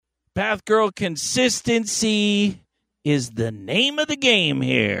Path Girl, consistency is the name of the game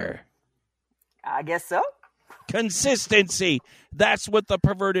here. I guess so. Consistency. That's what the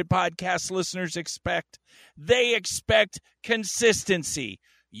Perverted Podcast listeners expect. They expect consistency.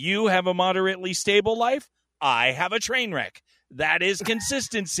 You have a moderately stable life. I have a train wreck. That is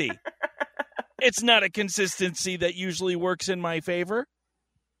consistency. It's not a consistency that usually works in my favor,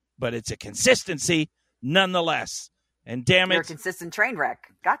 but it's a consistency nonetheless. And damn it. You're a consistent train wreck.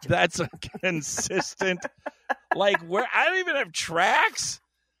 Gotcha. That's a consistent, where I don't even have tracks.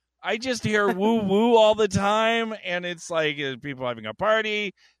 I just hear woo woo all the time. And it's like people having a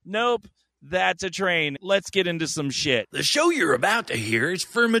party. Nope. That's a train. Let's get into some shit. The show you're about to hear is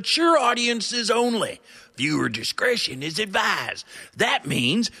for mature audiences only. Viewer discretion is advised. That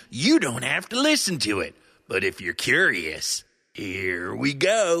means you don't have to listen to it. But if you're curious, here we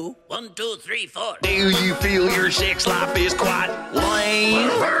go. 1, 2, 3, 4. Do you feel your sex life is quite lame?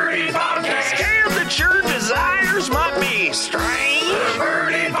 Perverted Podcast. Scared that your desires might be strange?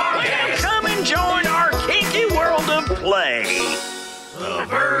 Perverted Podcast. Come and join our kinky world of play.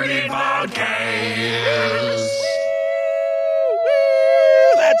 Perverted Podcast.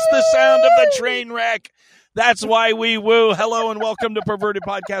 That's the sound of the train wreck. That's why we woo. Hello and welcome to Perverted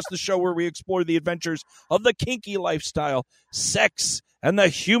Podcast, the show where we explore the adventures of the kinky lifestyle, sex, and the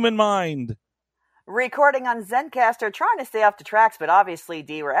human mind. Recording on Zencastr, trying to stay off the tracks, but obviously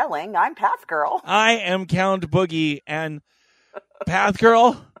derailing. I'm Path Girl. I am Count Boogie, and Path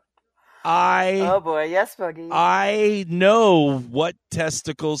Girl, oh boy, yes, Boogie. I know what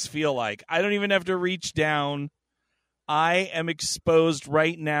testicles feel like. I don't even have to reach down. I am exposed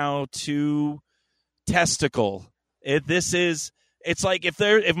right now to testicle. It's like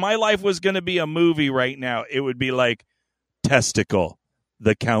if my life was going to be a movie right now, it would be like Testicle,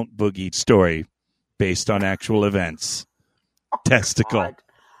 the Count Boogie story based on actual events. Testicle. God.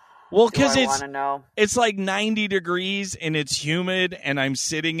 Well, because it's like 90 degrees and it's humid, and I'm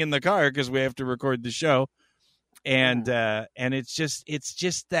sitting in the car because we have to record the show, and it's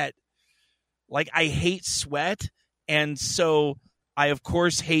just that, like, I hate sweat, and so I of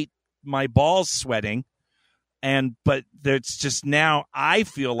course hate my balls sweating, but it's just now I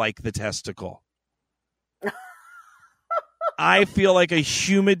feel like the testicle. I feel like a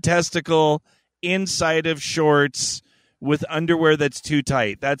humid testicle inside of shorts with underwear that's too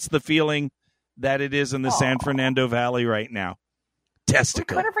tight. That's the feeling that it is in the San Fernando Valley right now.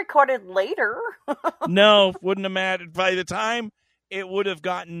 Testicle. We could have recorded later. No, wouldn't have mattered. By the time it would have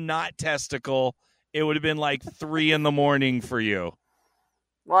gotten not testicle, it would have been like 3 a.m. for you.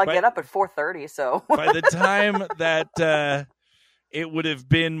 Well, I get up at 4:30, so. By the time that it would have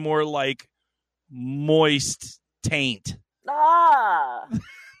been more like moist taint. Ah!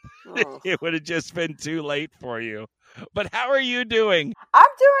 It would have just been too late for you. But how are you doing? I'm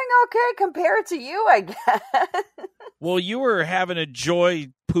doing okay compared to you, I guess. Well, you were having a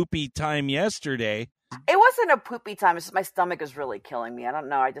poopy time yesterday. It wasn't a poopy time. It's just my stomach is really killing me. I don't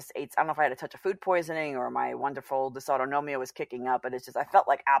know. I just ate. I don't know if I had a touch of food poisoning or my wonderful dysautonomia was kicking up. But it's just I felt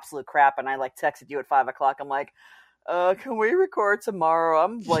like absolute crap. And I texted you at 5 o'clock. I'm like, can we record tomorrow?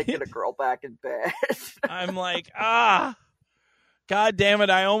 I'm gonna girl back in bed. I'm like, God damn it.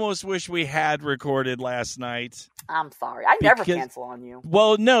 I almost wish we had recorded last night. I'm sorry. I never cancel on you.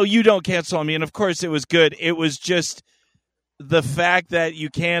 Well, no, you don't cancel on me. And of course it was good. It was just the fact that you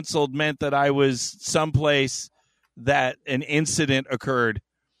canceled meant that I was someplace that an incident occurred.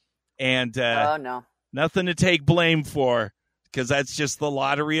 And no. Nothing to take blame for, because that's just the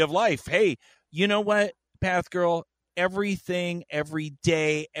lottery of life. Hey, you know what, Path Girl? Everything, every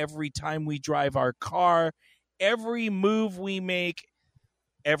day, every time we drive our car, every move we make,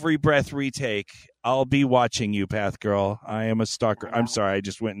 every breath we take, I'll be watching you, Path Girl. I am a stalker. I'm sorry, I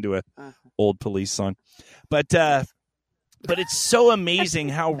just went into a old Police song. But it's so amazing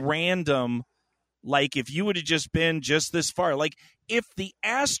how random, like, if you would have just been just this far, like if the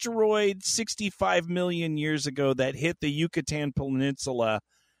asteroid 65 million years ago that hit the Yucatan Peninsula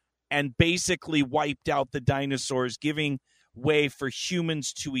and basically wiped out the dinosaurs, giving way for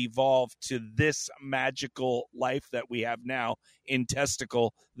humans to evolve to this magical life that we have now in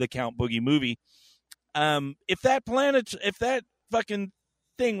Testicle, the Count Boogie movie. If that fucking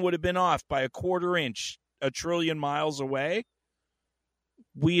thing would have been off by a quarter inch, 1 trillion miles away,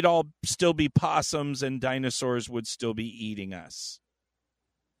 we'd all still be possums and dinosaurs would still be eating us.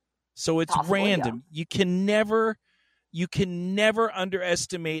 So it's random. Yeah. You can never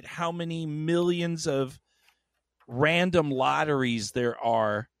underestimate how many millions of random lotteries there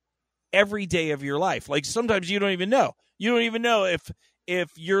are every day of your life. Like sometimes you don't even know. You don't even know if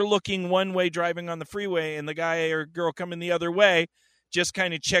you're looking one way driving on the freeway and the guy or girl coming the other way just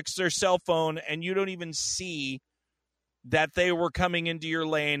kind of checks their cell phone and you don't even see that they were coming into your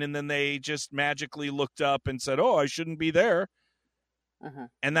lane, and then they just magically looked up and said, oh, I shouldn't be there. Mm-hmm.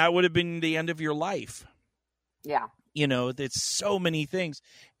 And that would have been the end of your life. Yeah. You know, it's so many things.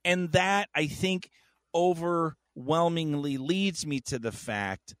 And that, I think, overwhelmingly leads me to the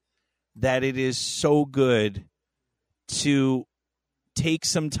fact that it is so good to take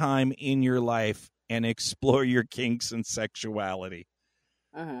some time in your life and explore your kinks and sexuality.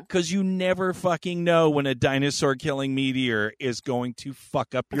 Because you never fucking know when a dinosaur killing meteor is going to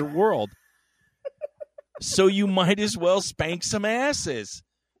fuck up your world. So you might as well spank some asses,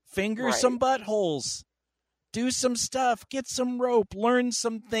 finger some buttholes, do some stuff, get some rope, learn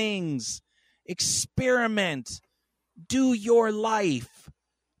some things, experiment, do your life,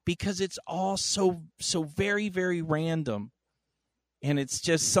 because it's all so very, very random. And it's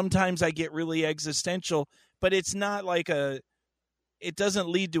just, sometimes I get really existential, but it's not like it doesn't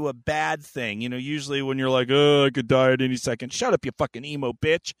lead to a bad thing. You know, usually when you're like, oh, I could die at any second. Shut up, you fucking emo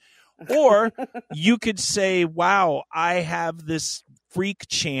bitch. Or you could say, wow, I have this freak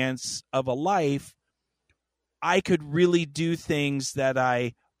chance of a life. I could really do things that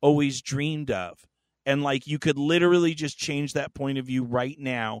I always dreamed of. And like, you could literally just change that point of view right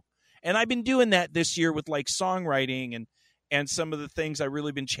now. And I've been doing that this year with like songwriting and some of the things I've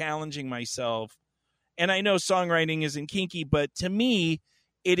really been challenging myself. And I know songwriting isn't kinky, but to me,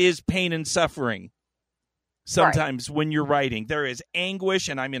 it is pain and suffering. Sometimes when you're writing, there is anguish,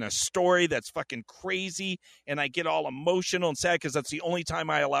 and I'm in a story that's fucking crazy, and I get all emotional and sad because that's the only time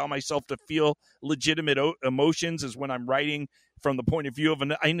I allow myself to feel legitimate emotions is when I'm writing from the point of view of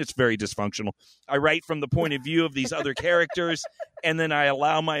and it's very dysfunctional. I write from the point of view of these other characters, and then I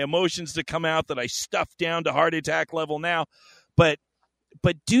allow my emotions to come out that I stuff down to heart attack level now. But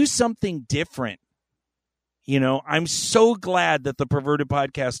do something different. You know, I'm so glad that the Perverted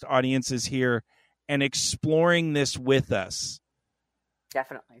Podcast audience is here and exploring this with us.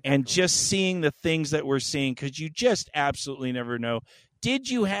 Definitely. And just seeing the things that we're seeing, because you just absolutely never know. Did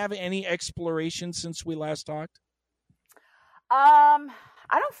you have any exploration since we last talked? I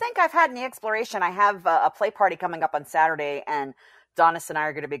don't think I've had any exploration. I have a play party coming up on Saturday, and Donis and I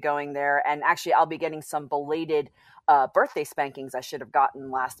are going to be going there. And actually, I'll be getting some belated birthday spankings I should have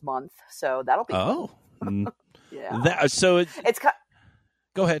gotten last month. So that'll be cool. Yeah.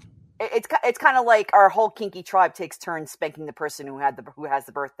 Go ahead. It's kind of like our whole kinky tribe takes turns spanking the person who has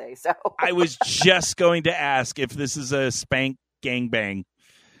the birthday. So I was just going to ask if this is a spank gangbang.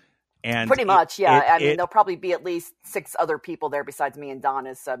 And pretty much, yeah. I mean, there'll probably be at least 6 other people there besides me and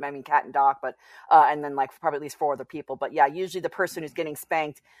Donis. I mean, Kat and Doc, but and then like probably at least 4 other people. But yeah, usually the person who's getting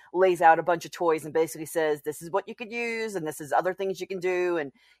spanked lays out a bunch of toys and basically says, "This is what you could use, and this is other things you can do."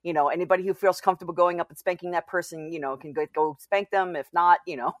 And you know, anybody who feels comfortable going up and spanking that person, you know, can go spank them. If not,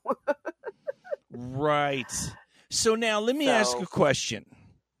 you know. Right. So now let me ask a question.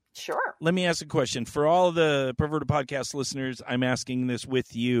 Sure. Let me ask a question for all the Perverted Podcast listeners. I'm asking this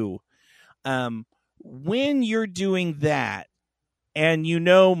with you. When you're doing that and you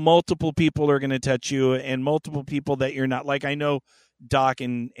know multiple people are going to touch you and multiple people that you're not, like I know Doc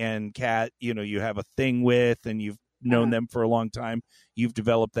and Kat, you know, you have a thing with and you've known them for a long time. You've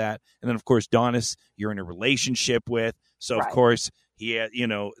developed that. And then, of course, Donis, you're in a relationship with. So, of course, you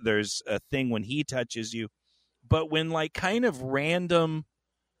know, there's a thing when he touches you. But when like kind of random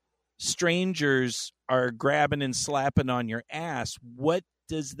strangers are grabbing and slapping on your ass,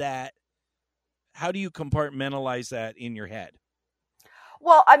 how do you compartmentalize that in your head?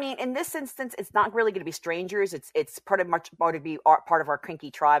 Well, I mean, in this instance, it's not really going to be strangers. It's pretty much going to be part of our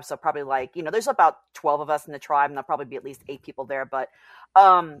kinky tribe. So probably like, you know, there's about 12 of us in the tribe, and there'll probably be at least 8 people there. But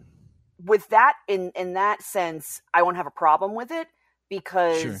with that, in that sense, I won't have a problem with it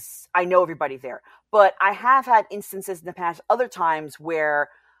because I know everybody there. But I have had instances in the past, other times where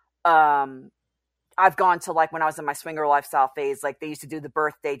I've gone to, like when I was in my swinger lifestyle phase, like they used to do the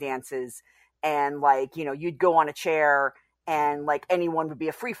birthday dances. And like, you know, you'd go on a chair and like anyone would be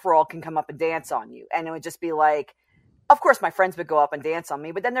a free-for-all, can come up and dance on you. And it would just be like, of course my friends would go up and dance on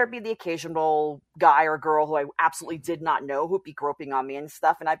me, but then there'd be the occasional guy or girl who I absolutely did not know who'd be groping on me and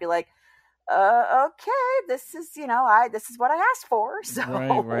stuff. And I'd be like, okay, this is, you know, this is what I asked for. So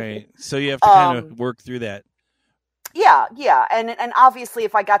Right. So you have to kind of work through that. Yeah. And obviously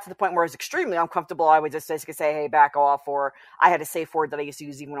if I got to the point where I was extremely uncomfortable, I would just basically say, hey, back off. Or I had a safe word that I used to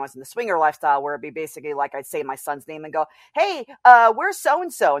use even when I was in the swinger lifestyle, where it'd be basically like, I'd say my son's name and go, hey, where's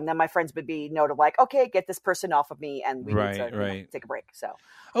so-and-so? And then my friends would be noted like, okay, get this person off of me. And we need to you know, take a break. So,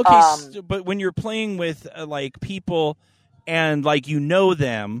 okay. But when you're playing with like people and like, you know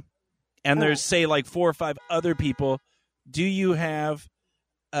them and there's say like 4 or 5 other people, do you have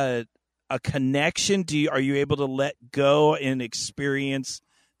a connection? Are you able to let go and experience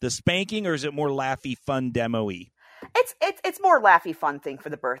the spanking, or is it more laughy, fun, demo-y? It's more laughy, fun thing for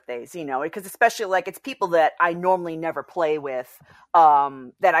the birthdays, because especially like it's people that I normally never play with,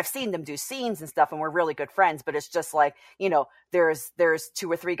 that I've seen them do scenes and stuff, and we're really good friends. But it's just like, there's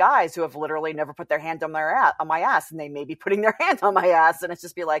 2 or 3 guys who have literally never put their hand on my ass, and they may be putting their hand on my ass, and it's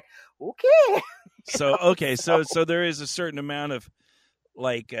just be like, okay. So there is a certain amount of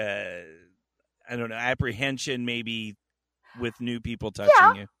like, I don't know, apprehension maybe with new people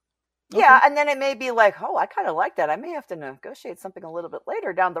touching you. Yeah, okay. And then it may be like, oh, I kind of like that. I may have to negotiate something a little bit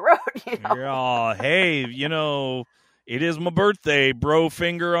later down the road. Oh, hey, it is my birthday. Bro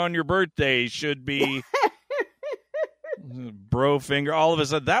finger on your birthday should be bro finger. All of a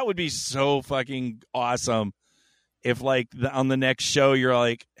sudden, that would be so fucking awesome. If like on the next show, you're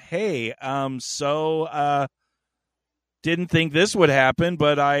like, hey, didn't think this would happen,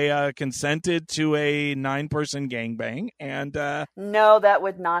 but I consented to a 9-person gangbang, and no, that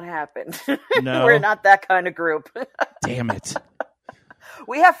would not happen. No, we're not that kind of group. Damn it.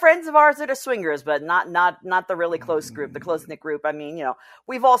 We have friends of ours that are swingers, but not the really close group, the close-knit group. I mean,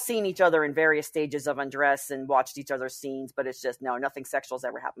 we've all seen each other in various stages of undress and watched each other's scenes, but it's just, nothing sexual has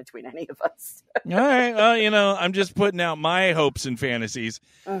ever happened between any of us. All right. Well, I'm just putting out my hopes and fantasies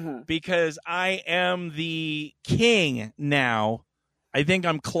because I am the king now. I think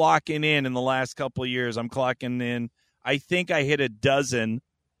I'm clocking in the last couple of years. I'm clocking in. I think I hit a dozen,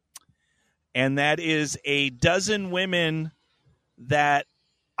 and that is a dozen women that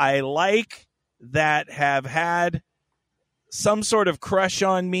I like, that have had some sort of crush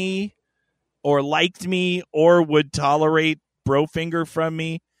on me or liked me or would tolerate bro finger from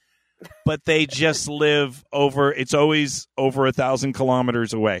me, but they just live it's always over 1,000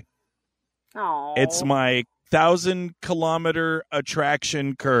 kilometers away. Oh, it's my 1,000-kilometer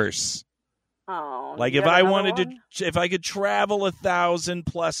attraction curse. Oh, like if I could travel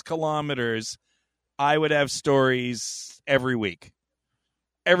 1,000+ kilometers, I would have stories every week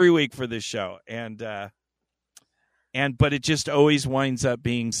for this show. But it just always winds up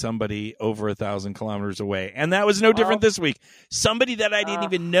being somebody over 1,000 kilometers away. And that was no different this week. Somebody that I didn't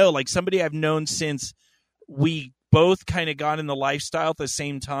even know, like somebody I've known since we both kind of got in the lifestyle at the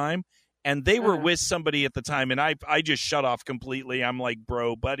same time. And they were with somebody at the time. And I just shut off completely. I'm like,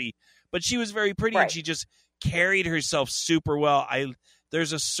 bro, buddy. But she was very pretty, and she just carried herself super well.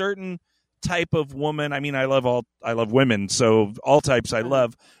 There's a certain type of woman. I mean, I love women, so all types I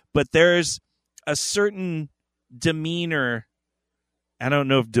love. But there's a certain demeanor. I don't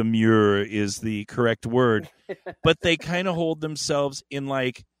know if demure is the correct word, but they kind of hold themselves in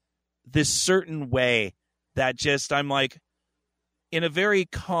like this certain way that just, I'm like, in a very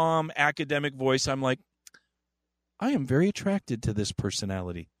calm academic voice, I'm like, I am very attracted to this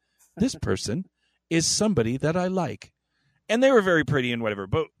personality. This person is somebody that I like. And they were very pretty and whatever.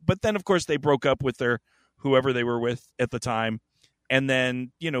 But then, of course, they broke up with whoever they were with at the time. And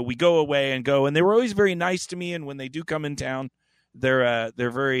then, we go away and they were always very nice to me. And when they do come in town, they're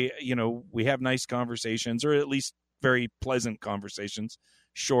very, we have nice conversations, or at least very pleasant conversations,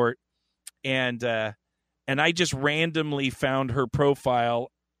 short. And I just randomly found her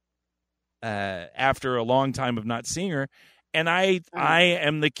profile after a long time of not seeing her. And I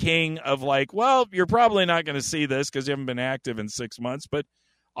am the king of like, well, you're probably not going to see this because you haven't been active in 6 months, but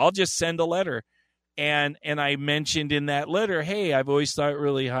I'll just send a letter. And I mentioned in that letter, hey, I've always thought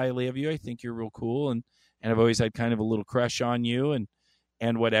really highly of you. I think you're real cool. And I've always had kind of a little crush on you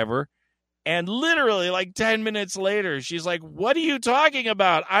and whatever. And literally like 10 minutes later, she's like, what are you talking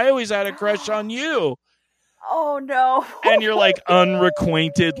about? I always had a crush on you. Oh, no. And you're like,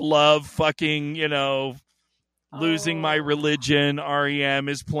 unrequited love, fucking, losing my religion. REM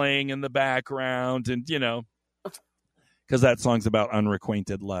is playing in the background, and because that song's about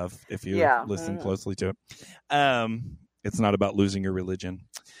unrequited love. If you listen closely to it, it's not about losing your religion.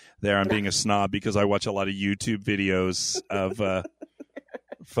 There, I'm being a snob because I watch a lot of YouTube videos of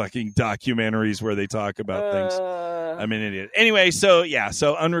fucking documentaries where they talk about things. I'm an idiot. Anyway, so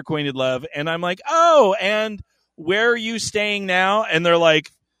unrequited love, and I'm like, oh, and where are you staying now? And they're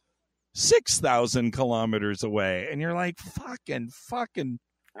like, 6,000 kilometers away. And you're like, fucking.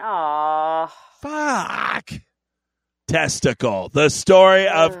 Aww. Fuck. Testicle, the story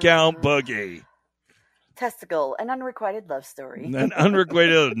of Count Boogie. Testicle, an unrequited love story. An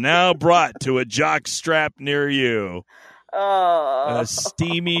unrequited, now brought to a jock strap near you. Oh. A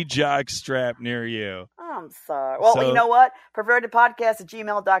steamy jock strap near you. I'm sorry. Well, you know what?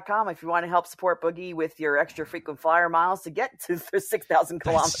 pervertedpodcast@gmail.com if you want to help support Boogie with your extra frequent flyer miles to get to 6,000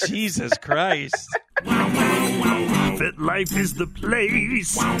 kilometers. Jesus Christ. Fit Life is the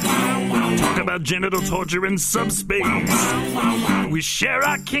place. Talk about genital torture in subspace. We share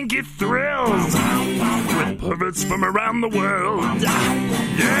our kinky thrills with perverts from around the world.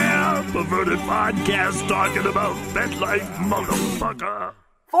 Yeah, perverted podcast talking about Fit Life, motherfucker.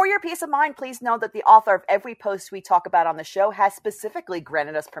 For your peace of mind, please know that the author of every post we talk about on the show has specifically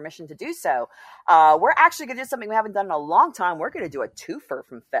granted us permission to do so. We're actually going to do something we haven't done in a long time. We're going to do a twofer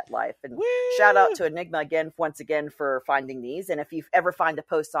from FetLife. And shout out to Enigma again, once again, for finding these. And if you ever find a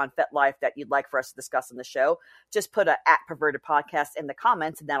post on FetLife that you'd like for us to discuss on the show, just put a @pervertedpodcast in the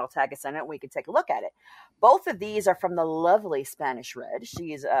comments, and that'll tag us in it, and we can take a look at it. Both of these are from the lovely Spanish Red.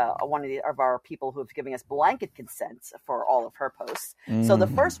 She's one of our people who have given us blanket consent for all of her posts. So the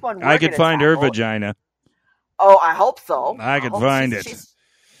first one I could find her vagina. Oh, I hope so. I could find it.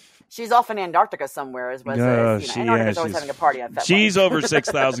 She's off in Antarctica somewhere. Antarctica's always having a party on FetLife. She's over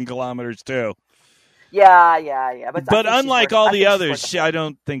 6,000 kilometers too. Yeah. But unlike all the others, I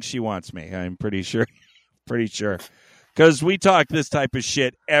don't think she wants me. I'm pretty sure. Because we talk this type of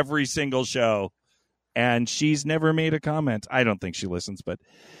shit every single show, and she's never made a comment. I don't think she listens, but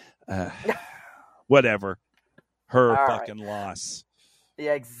whatever. Her all fucking loss.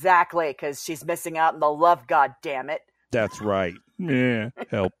 Yeah, exactly, because she's missing out on the love, god damn it. That's right. Yeah.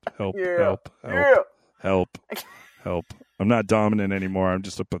 Help. I'm not dominant anymore. I'm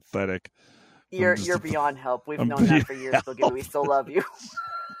just a pathetic. You're beyond help. We've known that for years, Boogie. We still love you.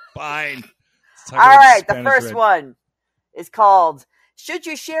 Fine. All right, the first one is called Should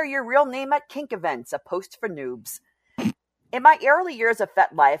You Share Your Real Name at Kink Events? A Post for Noobs. In my early years of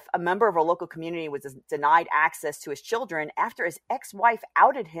FetLife, a member of our local community was denied access to his children after his ex-wife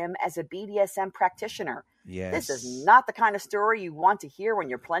outed him as a BDSM practitioner. Yes. This is not the kind of story you want to hear when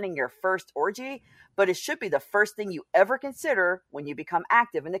you're planning your first orgy, but it should be the first thing you ever consider when you become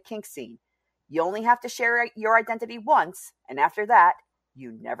active in the kink scene. You only have to share your identity once, and after that,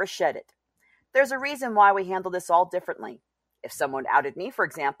 you never shed it. There's a reason why we handle this all differently. If someone outed me, for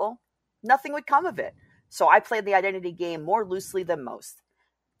example, nothing would come of it. So I play the identity game more loosely than most.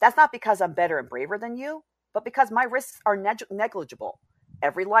 That's not because I'm better and braver than you, but because my risks are negligible.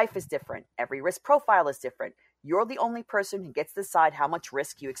 Every life is different. Every risk profile is different. You're the only person who gets to decide how much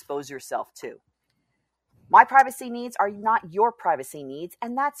risk you expose yourself to. My privacy needs are not your privacy needs,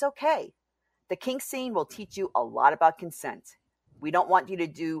 and that's okay. The kink scene will teach you a lot about consent. We don't want you to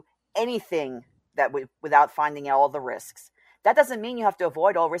do anything without finding out all the risks. That doesn't mean you have to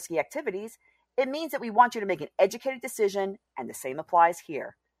avoid all risky activities. It means that we want you to make an educated decision, and the same applies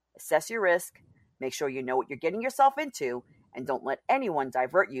here. Assess your risk, make sure you know what you're getting yourself into, and don't let anyone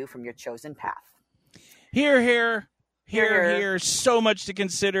divert you from your chosen path. Here. So much to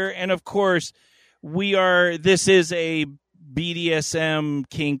consider, and of course, this is a BDSM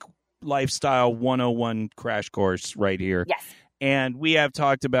kink lifestyle 101 crash course right here. Yes. And we have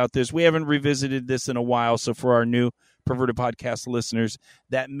talked about this. We haven't revisited this in a while, so for our new Perverted Podcast listeners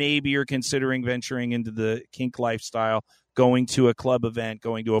that maybe are considering venturing into the kink lifestyle, going to a club event,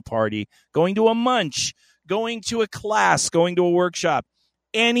 going to a party, going to a munch, going to a class, going to a workshop,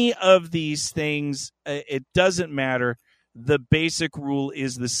 any of these things, it doesn't matter. The basic rule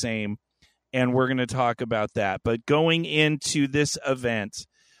is the same, and we're going to talk about that. But going into this event,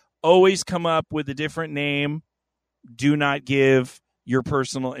 always come up with a different name. Do not give your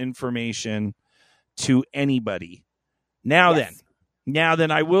personal information to anybody. Now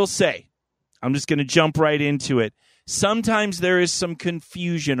then, I will say, I'm just going to jump right into it. Sometimes there is some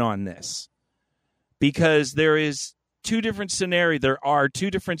confusion on this because there are two different scenarios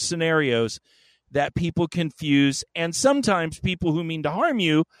that people confuse, and sometimes people who mean to harm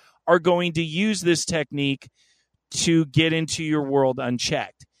you are going to use this technique to get into your world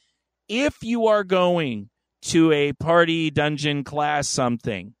unchecked. If you are going to a party, dungeon, class,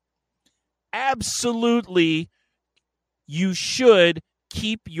 something, absolutely you should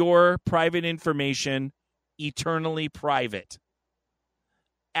keep your private information eternally private.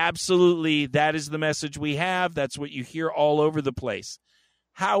 Absolutely, that is the message we have. That's what you hear all over the place.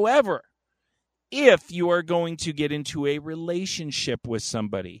 However, if you are going to get into a relationship with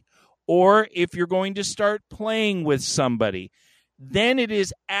somebody, or if you're going to start playing with somebody, then it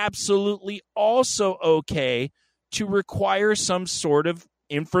is absolutely also okay to require some sort of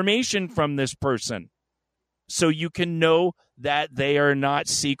information from this person, so you can know that they are not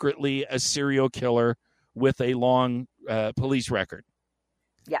secretly a serial killer with a long police record.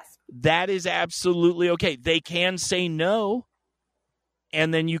 Yes. That is absolutely okay. They can say no,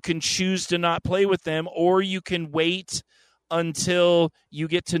 and then you can choose to not play with them, or you can wait until you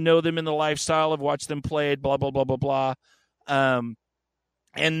get to know them in the lifestyle of watch them play, blah, blah, blah, blah, blah, and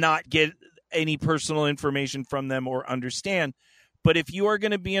not get any personal information from them or understand. But if you are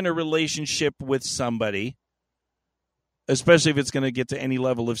going to be in a relationship with somebody, especially if it's going to get to any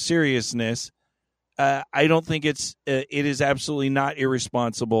level of seriousness, I don't think it is absolutely not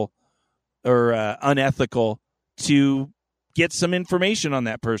irresponsible or unethical to get some information on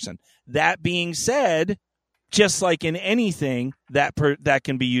that person. That being said, just like in anything, that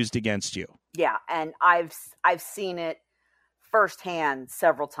can be used against you. Yeah, and I've seen it firsthand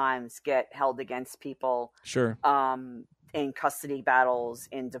several times get held against people. Sure. In custody battles,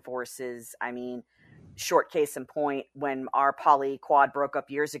 in divorces. I mean, short case in point, when our poly quad broke up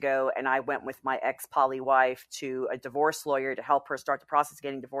years ago and I went with my ex-poly wife to a divorce lawyer to help her start the process of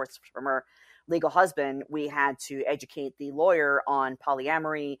getting divorced from her legal husband, we had to educate the lawyer on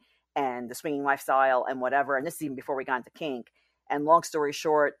polyamory and the swinging lifestyle and whatever. And this is even before we got into kink. And long story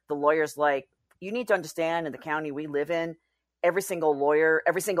short, the lawyer's like, you need to understand, in the county we live in, every single lawyer,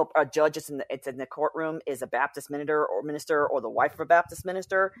 every single judge it's in the courtroom is a Baptist minister or the wife of a Baptist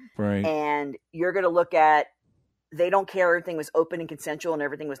minister. Right. And you're going to look at, they don't care, everything was open and consensual and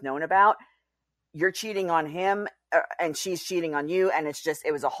everything was known about. You're cheating on him and she's cheating on you. And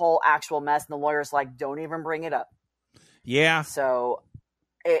it was a whole actual mess. And the lawyer's like, don't even bring it up. Yeah. So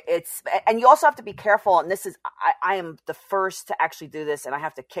and you also have to be careful. And this is, I am the first to actually do this, and I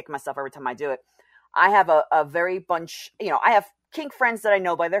have to kick myself every time I do it. I have a very bunch, I have kink friends that I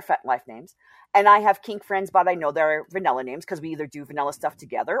know by their FetLife names, and I have kink friends, but I know their vanilla names because we either do vanilla stuff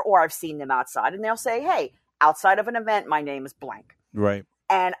together or I've seen them outside, and they'll say, hey, outside of an event, my name is blank. Right.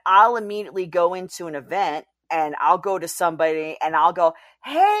 And I'll immediately go into an event and I'll go to somebody and I'll go,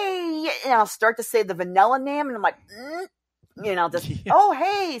 hey, and I'll start to say the vanilla name, and I'm like, oh,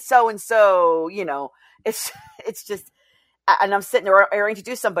 hey, so-and-so, it's just, and I'm sitting there, or I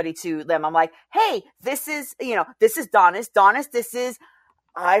introduce somebody to them. I'm like, hey, this is Donis. Donis, this is,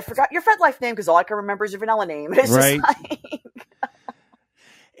 I forgot your FetLife name because all I can remember is your vanilla name. It's right. Just like...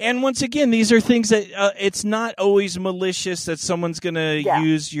 And once again, these are things that it's not always malicious that someone's going to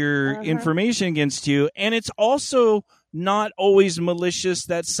use your information against you. And it's also not always malicious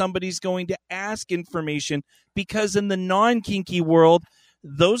that somebody's going to ask information, because in the non-kinky world,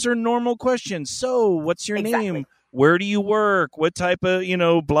 those are normal questions. So what's your name? Where do you work? What type of,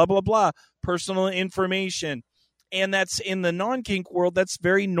 blah, blah, blah, personal information. And that's in the non-kink world. That's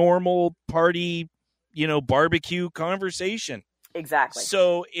very normal party, barbecue conversation. Exactly.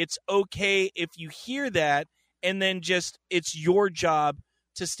 So it's okay if you hear that, and then just, it's your job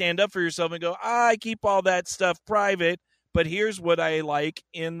to stand up for yourself and go, I keep all that stuff private, but here's what I like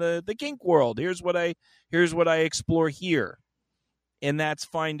in the kink world. Here's what I explore here. And that's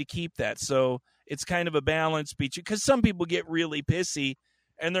fine to keep that. So it's kind of a balance between, because some people get really pissy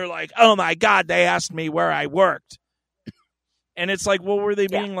and they're like, oh my God, they asked me where I worked. And it's like, well, were they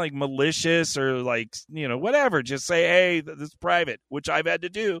being like malicious or like, whatever? Just say, hey, this is private, which I've had to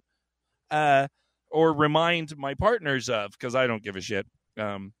do, or remind my partners of, because I don't give a shit.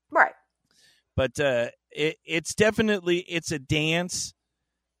 Right. But it's definitely, it's a dance.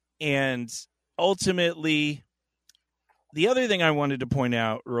 And ultimately, the other thing I wanted to point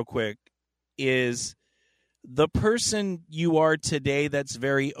out real quick is the person you are today that's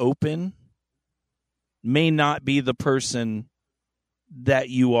very open may not be the person that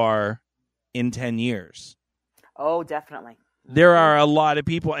you are in 10 years. Oh, definitely. There are a lot of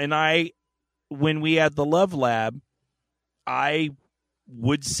people, and when we had the Love Lab, I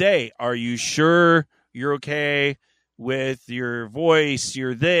would say, are you sure you're okay with your voice,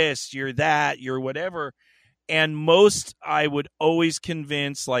 your this, your that, your whatever? And most I would always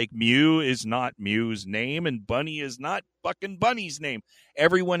convince, like, Mew is not Mew's name and Bunny is not fucking Bunny's name.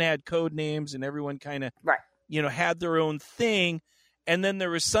 Everyone had code names and everyone kind of, had their own thing. And then there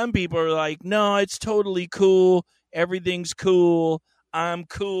were some people who were like, no, it's totally cool. Everything's cool. I'm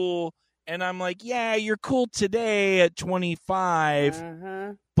cool. And I'm like, yeah, you're cool today at 25.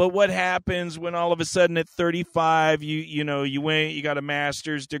 Mm-hmm. But what happens when all of a sudden at 35, you got a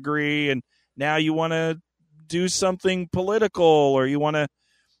master's degree and now you want to do something political, or you want to,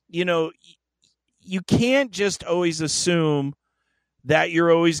 you can't just always assume that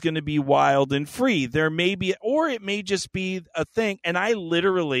you're always going to be wild and free. There may be, or it may just be a thing. And I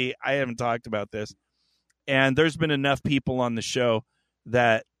haven't talked about this, and there's been enough people on the show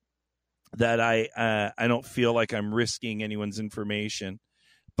that I don't feel like I'm risking anyone's information,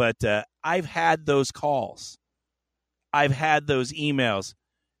 but I've had those calls. I've had those emails.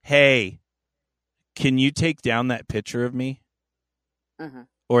 Hey, can you take down that picture of me? Mm-hmm.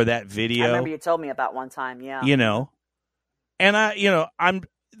 Or that video? I remember you told me about one time, yeah. And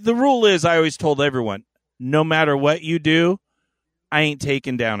the rule is, I always told everyone, no matter what you do, I ain't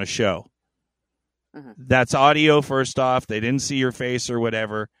taking down a show. That's audio, first off. They didn't see your face or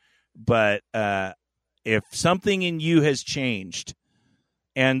whatever. But if something in you has changed,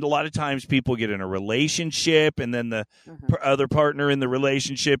 and a lot of times people get in a relationship and then the other partner in the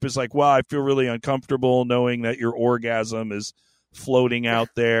relationship is like, wow, I feel really uncomfortable knowing that your orgasm is floating out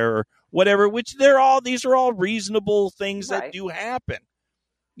there or whatever, which these are all reasonable things that do happen.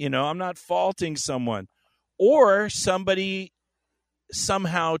 You know, I'm not faulting someone. Or somebody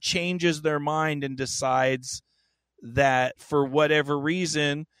somehow changes their mind and decides that for whatever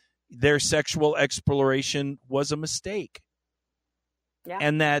reason, their sexual exploration was a mistake. Yeah.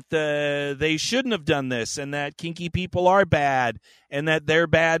 And that they shouldn't have done this, and that kinky people are bad, and that they're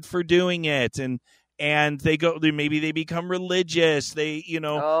bad for doing it, and maybe they become religious, or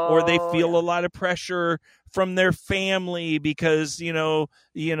they feel a lot of pressure from their family because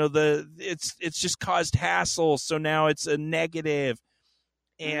it's just caused hassle, so now it's a negative.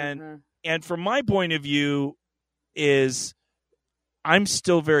 And from my point of view, is I'm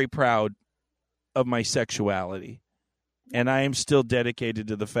still very proud of my sexuality. And I am still dedicated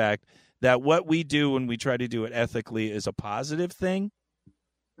to the fact that what we do when we try to do it ethically is a positive thing.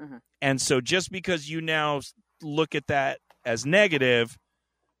 And so just because you now look at that as negative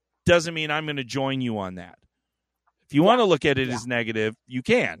doesn't mean I'm going to join you on that. If you want to look at it as negative, you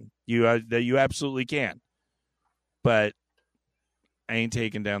can. You absolutely can. But I ain't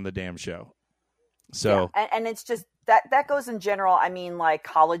taking down the damn show. So and it's just that goes in general. I mean, like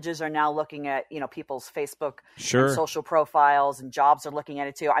colleges are now looking at, people's Facebook and social profiles, and jobs are looking at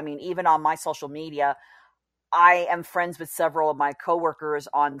it too. I mean, even on my social media, I am friends with several of my coworkers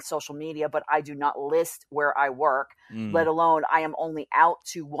on social media, but I do not list where I work, let alone I am only out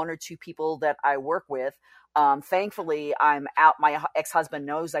to one or two people that I work with. Thankfully, I'm out. My ex-husband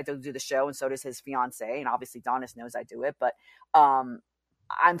knows I do the show, and so does his fiance. And obviously Donis knows I do it, but,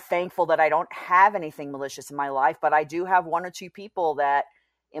 I'm thankful that I don't have anything malicious in my life, but I do have one or two people that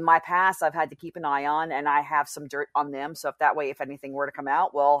in my past I've had to keep an eye on, and I have some dirt on them. So if anything were to come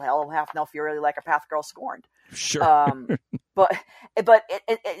out, well, hell, they'll feel really like a path girl scorned. Sure. But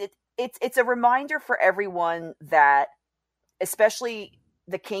it's a reminder for everyone that, especially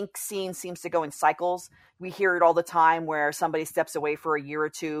the kink scene seems to go in cycles. We hear it all the time where somebody steps away for a year or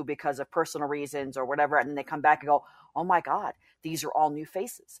two because of personal reasons or whatever, and then they come back and go, oh my God, these are all new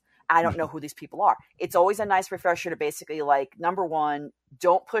faces. I don't know who these people are. It's always a nice refresher to basically, like, number one,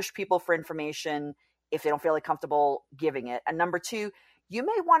 don't push people for information if they don't feel like comfortable giving it. And number two, you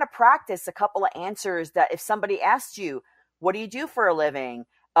may want to practice a couple of answers that if somebody asks you, what do you do for a living?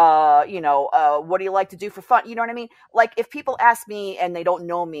 What do you like to do for fun? You know what I mean? Like, if people ask me and they don't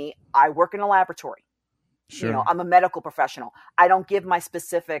know me, I work in a laboratory. Sure. I'm a medical professional. I don't give my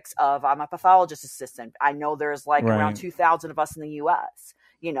specifics of I'm a pathologist assistant. I know there's around 2,000 of us in the U.S.,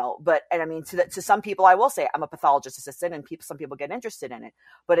 but I mean, to some people, I will say I'm a pathologist assistant, and some people get interested in it.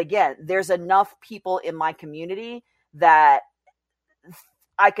 But again, there's enough people in my community that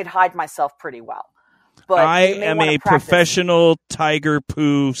I could hide myself pretty well. But I am a professional tiger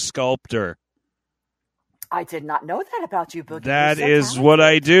poo sculptor. I did not know that about you, Boogie. That is what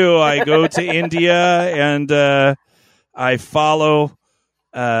I do. I go to India and I follow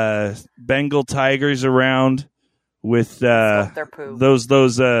Bengal tigers around with those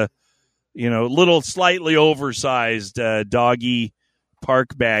little slightly oversized doggy park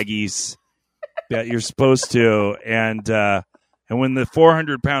baggies that you're supposed to. And when the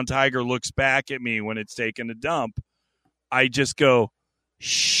 400-pound tiger looks back at me when it's taking a dump, I just go,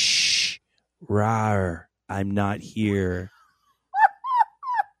 shh, rawr. I'm not here.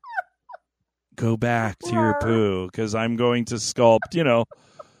 Go back to your poo, because I'm going to sculpt,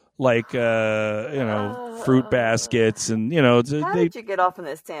 fruit baskets, and How did you get off on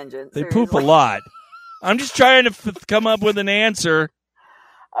this tangent? They poop a lot. I'm just trying to come up with an answer.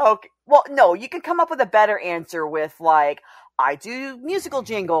 Okay. Well, no, you can come up with a better answer with I do musical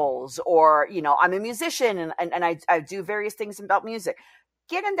jingles, or I'm a musician and I do various things about music.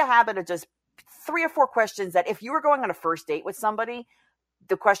 Get in the habit of just 3 or 4 questions that if you were going on a first date with somebody,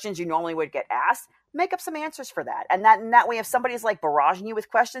 the questions you normally would get asked, make up some answers for that. And that way, if somebody's barraging you with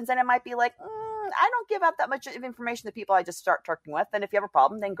questions, then it might be I don't give out that much information to people I just start talking with. And if you have a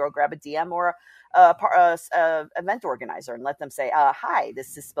problem, then go grab a DM or a event organizer and let them say, hi,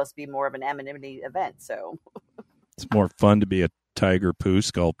 this is supposed to be more of an anonymity event. So it's more fun to be a tiger poo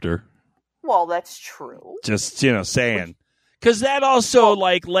sculptor. Well, that's true. Just, saying. Because that also,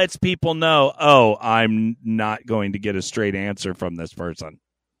 lets people know, I'm not going to get a straight answer from this person.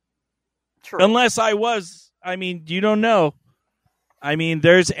 True. Unless you don't know.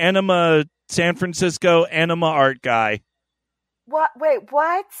 There's Enema, San Francisco Enema art guy. What? Wait,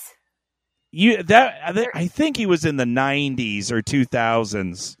 what? I think he was in the 90s or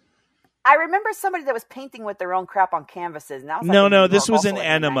 2000s. I remember somebody that was painting with their own crap on canvases. And that was No, this was an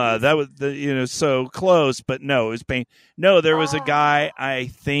enema. That was so close, but no, it was paint. No, there was a guy.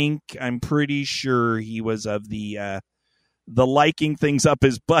 I'm pretty sure he was of the liking things up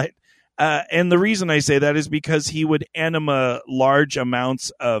his butt. And the reason I say that is because he would enema large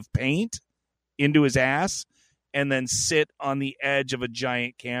amounts of paint into his ass and then sit on the edge of a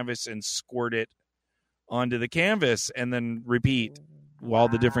giant canvas and squirt it onto the canvas and then repeat all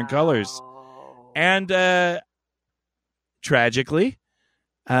the different colors. And tragically,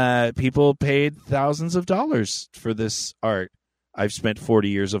 people paid thousands of dollars for this art. I've spent 40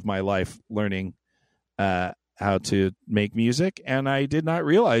 years of my life learning how to make music, and I did not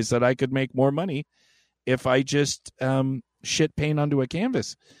realize that I could make more money if I just shit paint onto a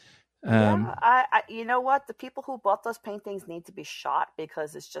canvas. You know what? The people who bought those paintings need to be shot,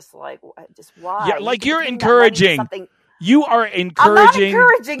 because it's just why? Yeah, like you're encouraging. You are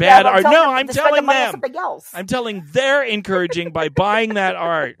encouraging bad art. No, I'm telling them. I'm telling they're encouraging by buying that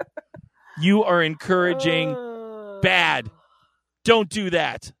art. You are encouraging bad. Don't do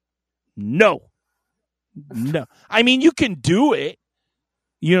that. No. I mean, you can do it.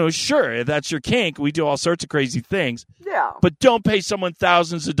 Sure, if that's your kink. We do all sorts of crazy things. Yeah. But don't pay someone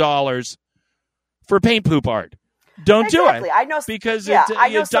thousands of dollars for paint poop art. Don't do it. I know, because it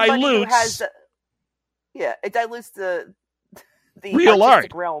dilutes. It dilutes the real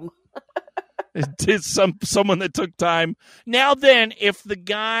art realm. It's someone that took time. Now then, if the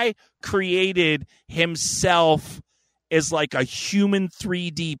guy created himself as like a human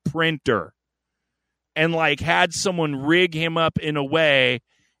 3D printer and like had someone rig him up in a way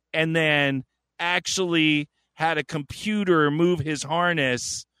and then actually had a computer move his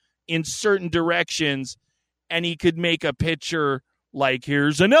harness in certain directions, and he could make a picture like,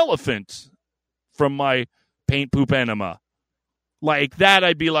 here's an elephant from my paint poop enema. Like that,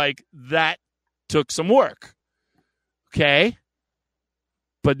 I'd be like, that took some work. Okay?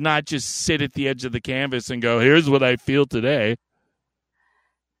 But not just sit at the edge of the canvas and go, here's what I feel today.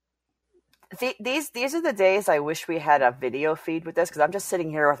 These are the days I wish we had a video feed with this, because I'm just sitting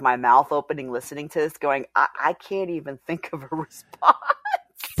here with my mouth opening, listening to this, going, I can't even think of a response.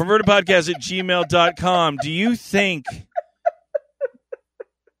 pervertedpodcast@gmail.com. Do you think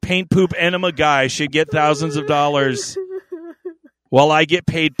paint poop enema guy should get thousands of dollars while I get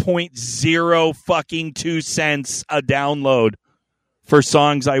paid 0.0 cents a download for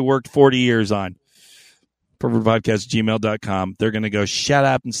songs I worked 40 years on? pervertedpodcast@gmail.com. They're going to go, shut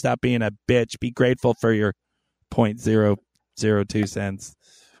up and stop being a bitch. Be grateful for your 0.002 cents.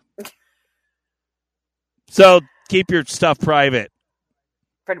 So keep your stuff private.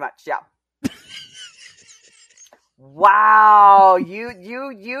 Pretty much, yeah. Wow,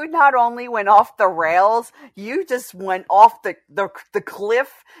 you not only went off the rails, you just went off the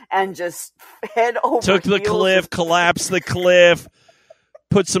cliff and just head over. Took the cliff, collapsed the cliff,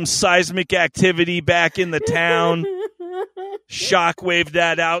 put some seismic activity back in the town, shockwaved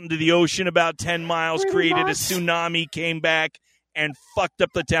that out into the ocean about 10 miles, created a tsunami, came back and fucked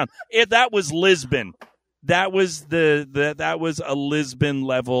up the town. That was Lisbon. That was that was a Lisbon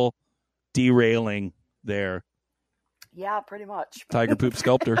level derailing there. Yeah, pretty much. Tiger poop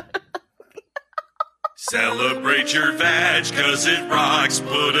sculptor. Celebrate your vag, 'cause it rocks.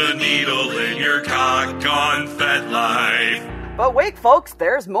 Put a needle in your cock on FetLife. But wait, folks,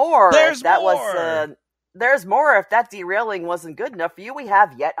 there's more. There's more. There's more. If that derailing wasn't good enough for you, we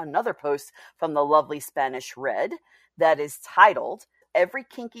have yet another post from the lovely Spanish Red that is titled, "Every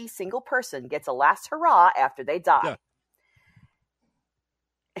kinky single person gets a last hurrah after they die."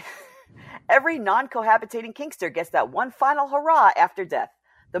 Yeah. Every non-cohabitating kinkster gets that one final hurrah after death.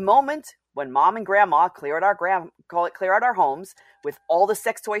 The moment when mom and grandma clear out our homes with all the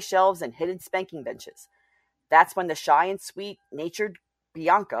sex toy shelves and hidden spanking benches. That's when the shy and sweet-natured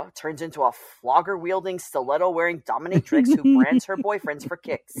Bianca turns into a flogger-wielding, stiletto-wearing dominatrix who brands her boyfriends for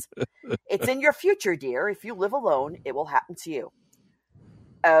kicks. It's in your future, dear. If you live alone, it will happen to you.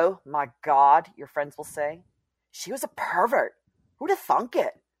 Oh, my God, your friends will say. She was a pervert. Who'd have thunk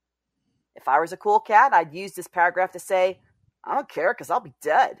it? If I was a cool cat, I'd use this paragraph to say, I don't care because I'll be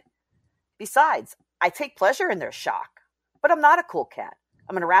dead. Besides, I take pleasure in their shock. But I'm not a cool cat.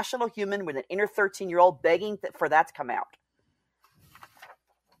 I'm an irrational human with an inner 13-year-old begging for that to come out.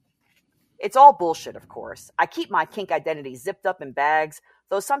 It's all bullshit, of course. I keep my kink identity zipped up in bags,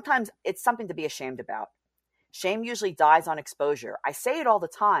 though sometimes it's something to be ashamed about. Shame usually dies on exposure. I say it all the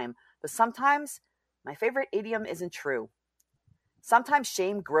time, but sometimes my favorite idiom isn't true. Sometimes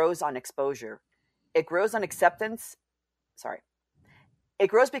shame grows on exposure. It grows on acceptance. It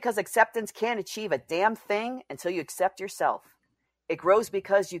grows because acceptance can't achieve a damn thing until you accept yourself. It grows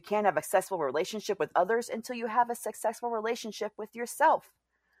because you can't have a successful relationship with others until you have a successful relationship with yourself.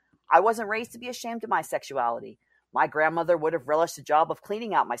 I wasn't raised to be ashamed of my sexuality. My grandmother would have relished the job of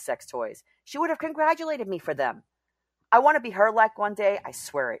cleaning out my sex toys. She would have congratulated me for them. I want to be her like one day, I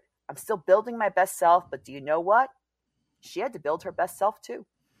swear it. I'm still building my best self, but do you know what? She had to build her best self too.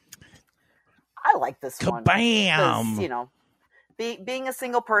 I like this one. Kabam! You know, being a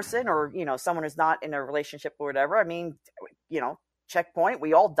single person or, you know, someone who's not in a relationship or whatever, I mean, you know, checkpoint,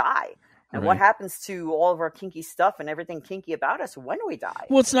 we all die. And what happens to all of our kinky stuff and everything kinky about us when we die?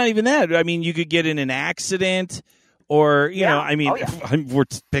 Well, it's not even that. I mean, you could get in an accident or, you know, I mean, we're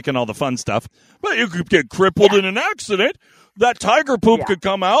picking all the fun stuff, but you could get crippled in an accident. That tiger poop could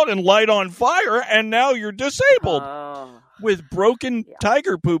come out and light on fire, and now you're disabled with broken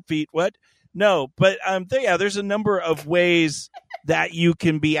tiger poop feet. What? No, but there's a number of ways that you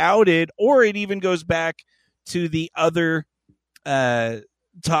can be outed, or it even goes back to the other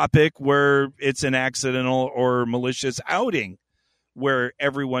topic where it's an accidental or malicious outing, where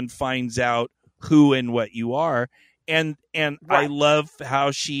everyone finds out who and what you are. And I love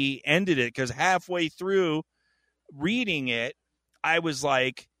how she ended it, because halfway through reading it, I was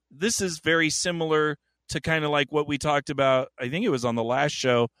like, this is very similar to kind of like what we talked about. I think it was on the last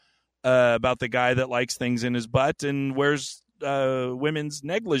show about the guy that likes things in his butt and wears women's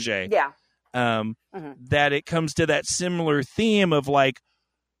negligee. Yeah. That it comes to that similar theme of like,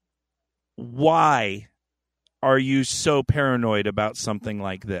 why are you so paranoid about something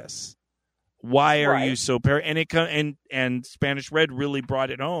like this? Why are you so and Spanish Red really brought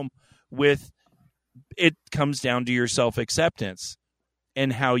it home with, it comes down to your self-acceptance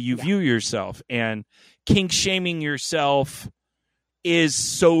and how you view yourself. And kink shaming yourself is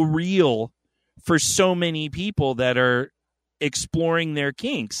so real for so many people that are exploring their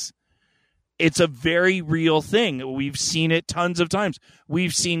kinks. It's a very real thing. We've seen it tons of times.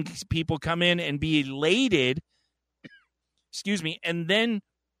 We've seen people come in and be elated, and then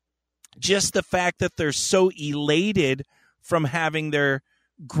just the fact that they're so elated from having their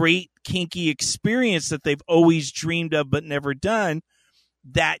great kinky experience that they've always dreamed of but never done,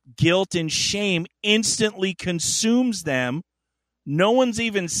 that guilt and shame instantly consumes them. No one's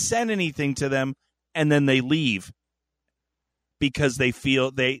even said anything to them, and then they leave because they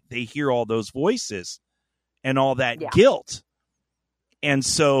feel they hear all those voices and all that guilt. And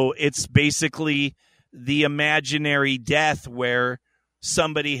so it's basically the imaginary death where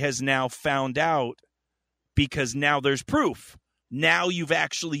somebody has now found out, because now there's proof. Now you've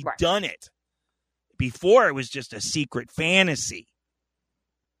actually done it. Before it was just a secret fantasy.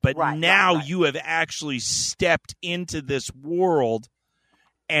 But now you have actually stepped into this world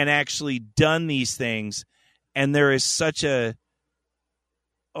and actually done these things. And there is such a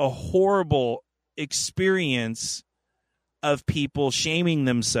horrible experience of people shaming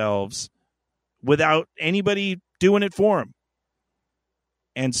themselves without anybody doing it for them.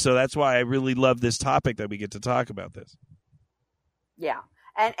 And so that's why I really love this topic that we get to talk about this. Yeah.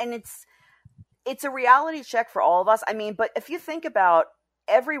 And it's a reality check for all of us. I mean, but if you think about,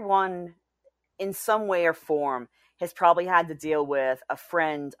 everyone in some way or form has probably had to deal with a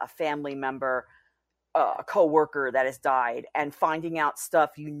friend, a family member, a coworker that has died, and finding out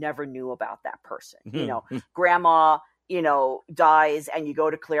stuff you never knew about that person. You know, grandma, you know, dies, and you go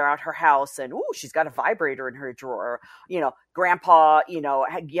to clear out her house, and she's got a vibrator in her drawer. You know, grandpa, you know,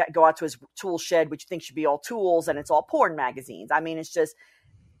 go out to his tool shed, which you think should be all tools, and it's all porn magazines. I mean, it's just,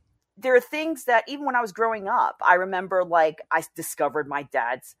 there are things that even when I was growing up, I remember, like, I discovered my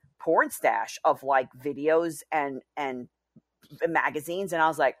dad's porn stash of like videos and magazines, and I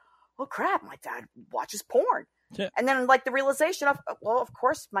was like, oh crap, my dad watches porn. Yeah. And then like the realization of, well, of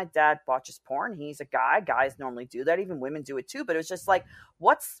course my dad watches porn. He's a guy. Guys normally do that. Even women do it too. But it was just like,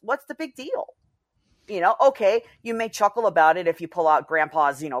 what's the big deal? You know, okay, you may chuckle about it if you pull out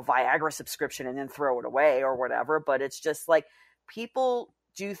grandpa's, you know, Viagra subscription and then throw it away or whatever. But it's just like, people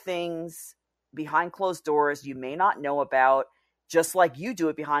do things behind closed doors you may not know about, just like you do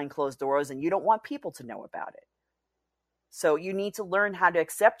it behind closed doors, and you don't want people to know about it. So you need to learn how to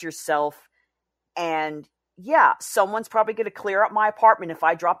accept yourself. And yeah, someone's probably going to clear up my apartment if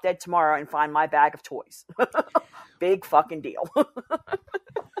I drop dead tomorrow and find my bag of toys. Big fucking deal.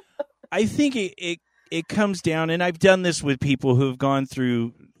 I think it comes down, and I've done this with people who've gone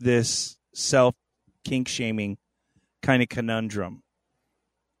through this self-kink shaming kind of conundrum.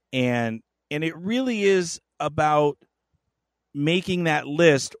 And it really is about making that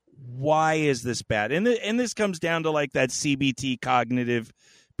list. Why is this bad? And this comes down to like that CBT, cognitive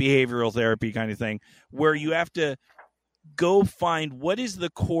behavioral therapy kind of thing, where you have to go find what is the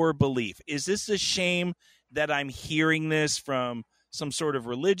core belief. Is this a shame that I'm hearing this from some sort of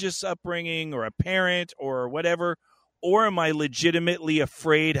religious upbringing or a parent or whatever? Or am I legitimately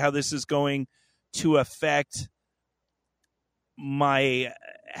afraid how this is going to affect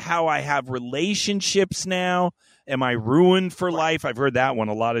how I have relationships now? Am I ruined for life? I've heard that one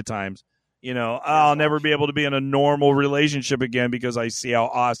a lot of times. I'll never be able to be in a normal relationship again because I see how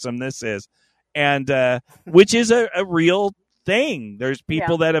awesome this is. And which is a real thing. There's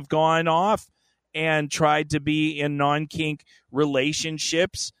people that have gone off and tried to be in non-kink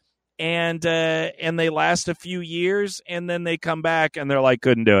relationships, and they last a few years, and then they come back and they're like,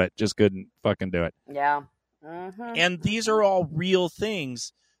 couldn't do it. Just couldn't fucking do it. Yeah. Mm-hmm. And these are all real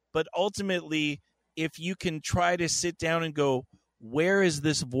things. But ultimately, if you can try to sit down and go, where is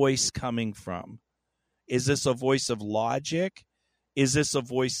this voice coming from? Is this a voice of logic? Is this a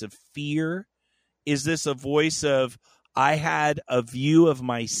voice of fear? Is this a voice of, I had a view of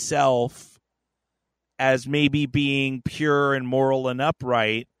myself as maybe being pure and moral and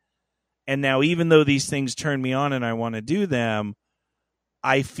upright, and now even though these things turn me on and I want to do them,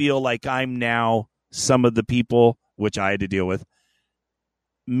 I feel like I'm now some of the people, which I had to deal with,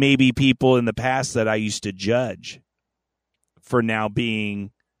 maybe people in the past that I used to judge for now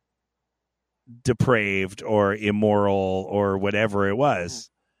being depraved or immoral or whatever it was.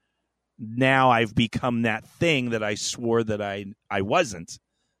 Now I've become that thing that I swore that I wasn't,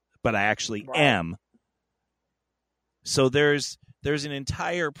 but I actually am. So there's an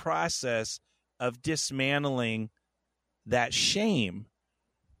entire process of dismantling that shame.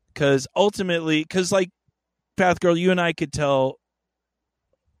 Because ultimately, like, Path Girl, you and I could tell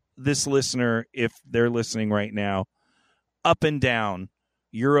this listener, if they're listening right now, up and down,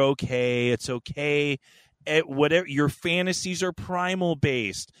 you're okay, it's okay. Whatever, your fantasies are primal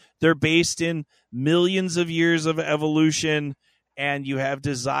based. They're based in millions of years of evolution, and you have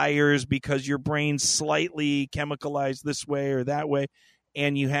desires because your brain's slightly chemicalized this way or that way,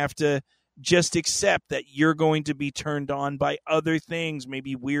 and you have to just accept that you're going to be turned on by other things,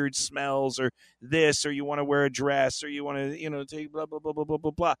 maybe weird smells or this, or you want to wear a dress, or you want to, take blah, blah, blah, blah, blah,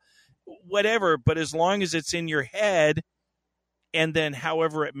 blah, blah, whatever. But as long as it's in your head, and then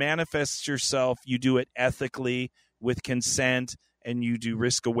however it manifests yourself, you do it ethically with consent, and you do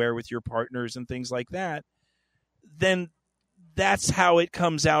risk aware with your partners and things like that, then that's how it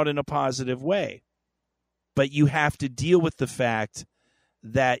comes out in a positive way. But you have to deal with the fact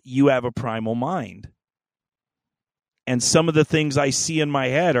that you have a primal mind. And some of the things I see in my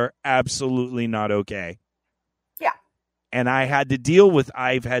head are absolutely not okay. Yeah. And I've had to deal with,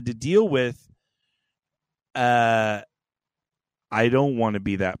 I don't want to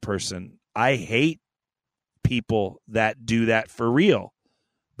be that person. I hate people that do that for real.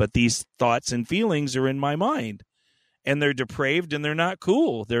 But these thoughts and feelings are in my mind. And they're depraved and they're not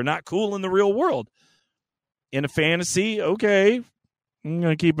cool. They're not cool in the real world. In a fantasy, okay, I'm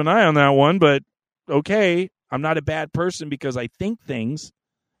going to keep an eye on that one. But okay, I'm not a bad person because I think things.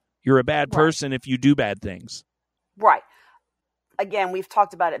 You're a bad person if you do bad things. Right. Again, we've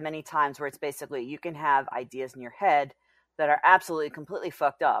talked about it many times where it's basically you can have ideas in your head that are absolutely completely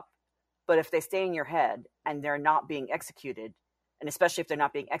fucked up, but if they stay in your head and they're not being executed, and especially if they're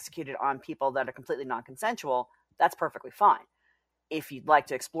not being executed on people that are completely non-consensual, that's perfectly fine. If you'd like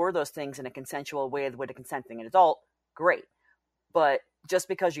to explore those things in a consensual way with a consenting adult, great. But just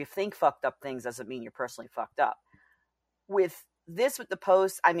because you think fucked up things doesn't mean you're personally fucked up. With the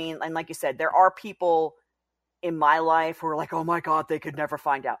post, I mean, and like you said, there are people in my life who are like, oh my God, they could never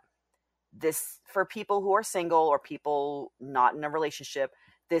find out. This, for people who are single or people not in a relationship,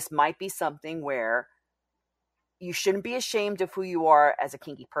 this might be something where you shouldn't be ashamed of who you are as a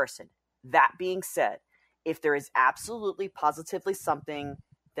kinky person. That being said, if there is absolutely positively something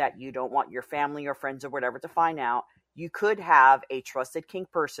that you don't want your family or friends or whatever to find out, you could have a trusted kink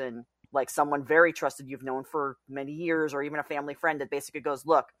person, like someone very trusted you've known for many years, or even a family friend that basically goes,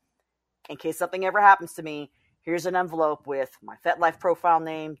 look, in case something ever happens to me, here's an envelope with my FetLife profile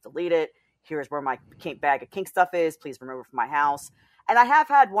name, delete it. Here's where my bag of kink stuff is. Please remove it from my house. And I have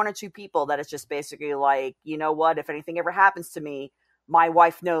had one or two people that it's just basically like, you know what, if anything ever happens to me, my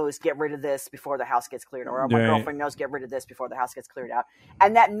wife knows, get rid of this before the house gets cleared, or my girlfriend knows, get rid of this before the house gets cleared out.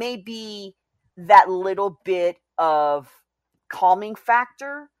 And that may be that little bit of calming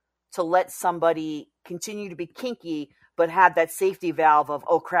factor to let somebody continue to be kinky, but have that safety valve of,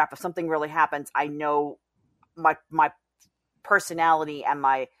 oh crap, if something really happens, I know my personality and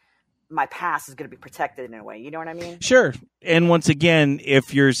my past is going to be protected in a way. You know what I mean? Sure. And once again,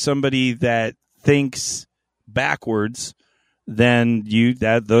 if you're somebody that thinks backwards, then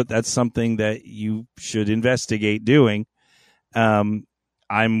that's something that you should investigate doing.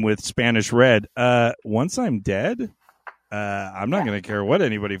 I'm with Spanish Red. Once I'm dead, I'm not going to care what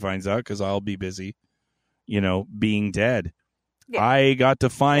anybody finds out because I'll be busy, being dead. Yeah. I got to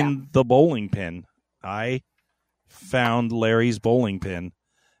find the bowling pin. I found Larry's bowling pin,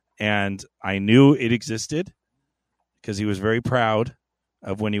 and I knew it existed because he was very proud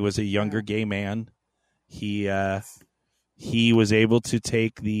of when he was a younger gay man. He was able to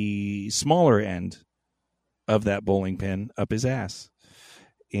take the smaller end of that bowling pin up his ass.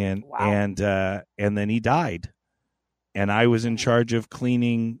 And then he died. And I was in charge of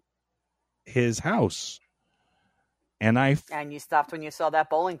cleaning his house. And you stopped when you saw that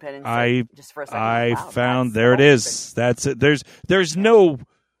bowling pin and just for a second. I found there it is. That's it. There's no,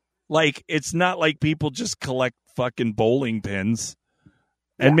 like, it's not like people just collect fucking bowling pins.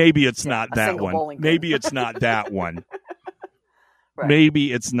 And maybe it's not that one. Maybe it's not that one. Right.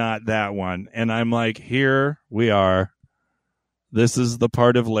 Maybe it's not that one. And I'm like, here we are. This is the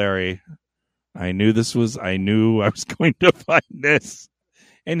part of Larry. I knew I was going to find this.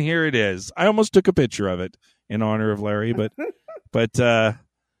 And here it is. I almost took a picture of it in honor of Larry, but I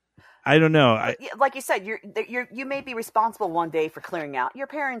don't know. Like you said, you may be responsible one day for clearing out your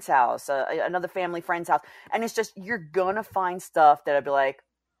parents' house, another family friend's house, and it's just you're gonna find stuff that'll be like,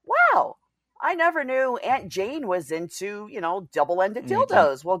 wow, I never knew Aunt Jane was into double-ended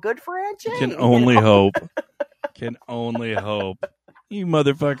dildos. Well, good for Aunt Jane. Can only hope. Can only hope. You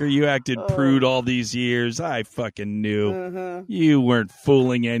motherfucker, you acted prude all these years. I fucking knew. Mm-hmm. You weren't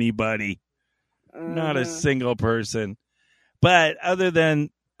fooling anybody. Mm-hmm. Not a single person. But other than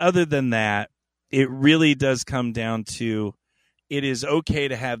that, it really does come down to it is okay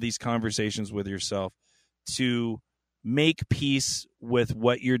to have these conversations with yourself, to make peace with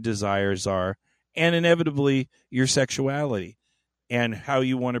what your desires are and inevitably your sexuality and how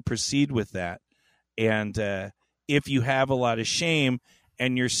you want to proceed with that. And if you have a lot of shame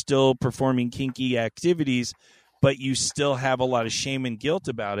and you're still performing kinky activities, but you still have a lot of shame and guilt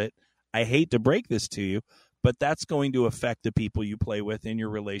about it, I hate to break this to you, but that's going to affect the people you play with in your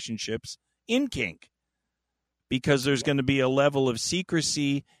relationships in kink, because there's going to be a level of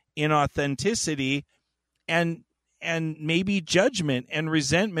secrecy, inauthenticity, and maybe judgment and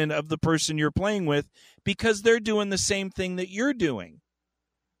resentment of the person you're playing with because they're doing the same thing that you're doing.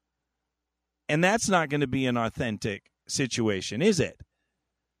 And that's not going to be an authentic situation, is it?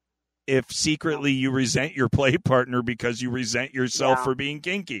 If secretly you resent your play partner because you resent yourself for being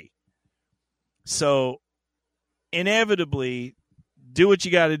kinky. So inevitably, do what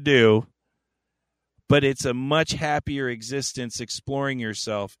you got to do, but it's a much happier existence exploring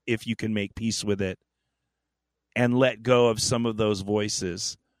yourself if you can make peace with it and let go of some of those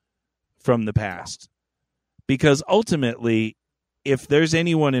voices from the past. Because ultimately, if there's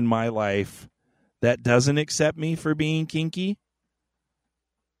anyone in my life that doesn't accept me for being kinky,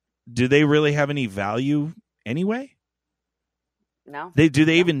 do they really have any value anyway? No. Do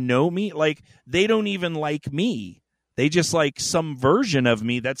they even know me? Like, they don't even like me. They just like some version of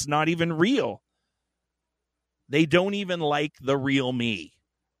me that's not even real. They don't even like the real me.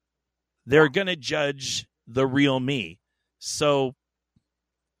 They're going to judge the real me. So,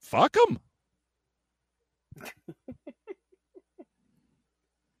 fuck them.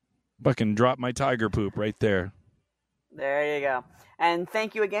 Fucking drop my tiger poop right there. There you go. And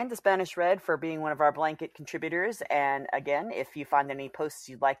thank you again to Spanish Red for being one of our blanket contributors. And again, if you find any posts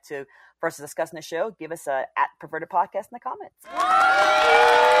you'd like for us to discuss in the show, give us a @PervertedPodcast in the comments.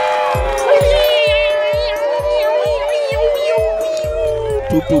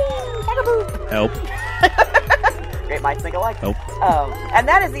 Boop, boop. Help. Great minds think alike. Help. And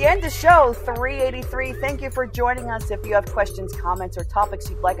that is the end of show 383. Thank you for joining us. If you have questions, comments, or topics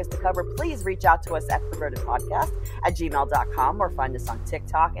you'd like us to cover, please reach out to us at pervertedpodcast@gmail.com or find us on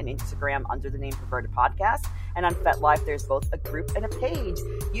TikTok and Instagram under the name Perverted Podcast. And on FetLife, there's both a group and a page.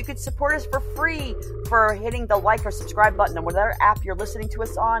 You could support us for free for hitting the like or subscribe button on whatever app you're listening to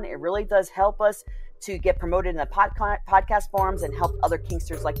us on. It really does help us to get promoted in the podcast forums and help other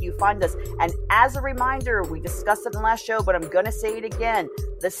kinksters like you find us. And as a reminder, we discussed it in the last show, but I'm going to say it again.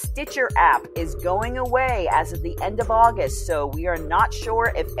 The Stitcher app is going away as of the end of August, so we are not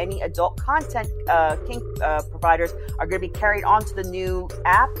sure if any adult content kink providers are going to be carried onto the new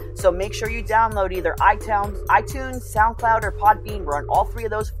app. So make sure you download either iTunes, SoundCloud, or Podbean. We're on all three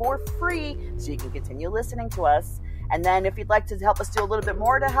of those for free, so you can continue listening to us. And then if you'd like to help us do a little bit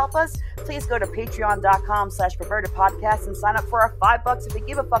more to help us, please go to patreon.com/pervertedpodcast and sign up for our $5 if you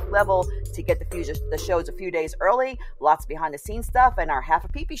give a fuck level to get the shows a few days early, lots of behind the scenes stuff, and our half a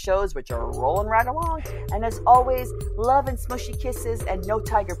pee-pee shows, which are rolling right along. And as always, love and smushy kisses and no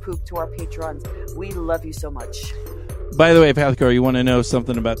tiger poop to our patrons. We love you so much. By the way, Pathco, you want to know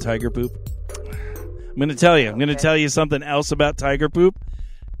something about tiger poop? I'm going to tell you. I'm going to tell you something else about tiger poop.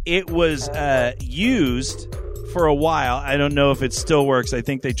 It was used for a while. I don't know if it still works. I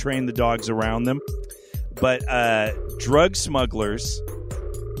think they train the dogs around them. But drug smugglers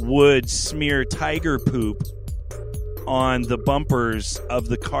would smear tiger poop on the bumpers of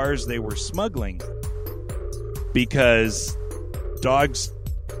the cars they were smuggling because dogs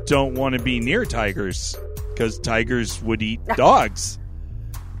don't want to be near tigers because tigers would eat dogs.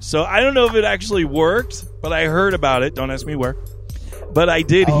 So I don't know if it actually worked, but I heard about it. Don't ask me where. But I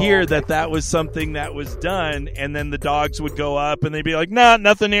did hear that was something that was done, and then the dogs would go up and they'd be like, nah,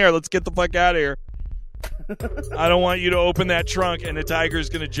 nothing here. Let's get the fuck out of here. I don't want you to open that trunk and the tiger's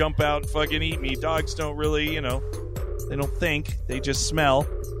going to jump out and fucking eat me. Dogs don't really, they don't think. They just smell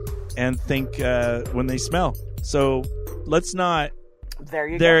and think when they smell. So let's not.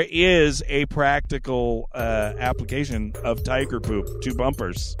 There is a practical application of tiger poop to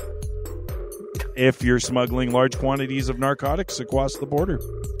bumpers if you're smuggling large quantities of narcotics across the border.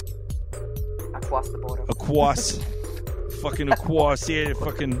 Across the border. Fucking across. Yeah,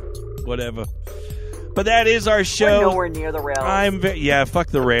 fucking whatever. But that is our show. We're nowhere near the rails.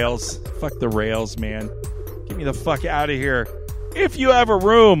 Fuck the rails. Fuck the rails, man. Get me the fuck out of here. If you have a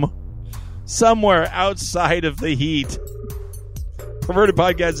room somewhere outside of the heat,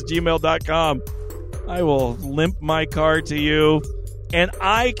 pervertedpodcast@gmail.com. I will limp my card to you, and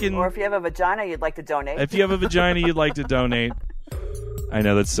I can. Or if you have a vagina you'd like to donate. If you have a vagina you'd like to donate. I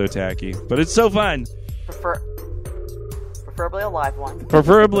know that's so tacky, but it's so fun. Preferably a live one.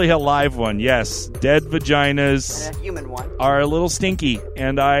 Preferably a live one, yes. Dead vaginas and a human one are a little stinky,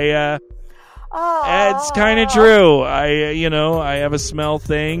 and it's kind of true. I have a smell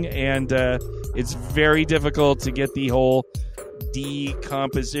thing, and it's very difficult to get the whole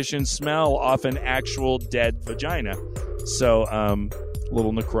decomposition smell off an actual dead vagina. So,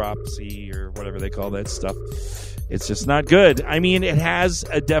 little necropsy or whatever they call that stuff. It's just not good. I mean, it has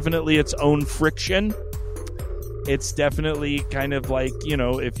definitely its own friction. It's definitely kind of like,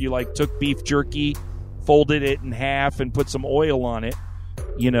 if you took beef jerky, folded it in half and put some oil on it,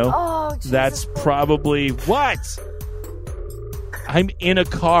 that's probably what? I'm in a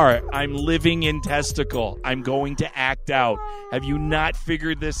car. I'm living in testicle. I'm going to act out. Have you not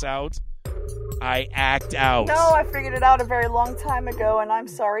figured this out? I act out. No, I figured it out a very long time ago, and I'm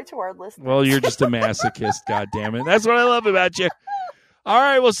sorry to our listeners. Well, you're just a masochist, goddammit. That's what I love about you. All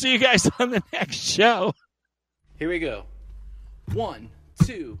right, we'll see you guys on the next show. Here we go. 1,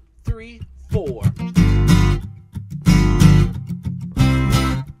 2, 3, 4.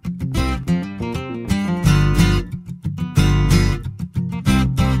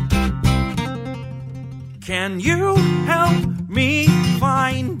 Can you help me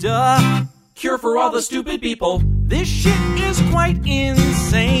find a cure for all the stupid people? This shit is quite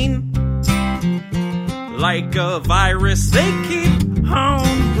insane. Like a virus, they keep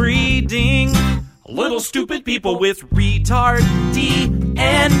on breeding little stupid people with retard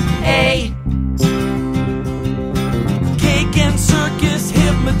DNA. Cake and circus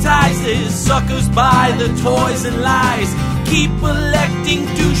hypnotizes suckers by the toys and lies. Keep electing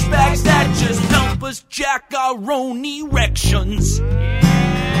douchebags that just help us jack our own erections.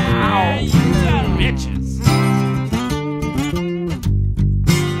 Yeah, you bitches.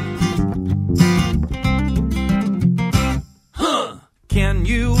 Can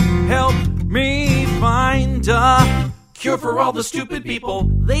you help me find a cure for all the stupid people?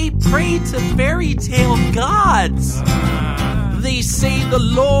 They pray to fairy tale gods. They say the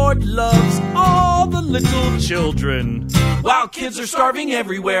Lord loves all the little children, while kids are starving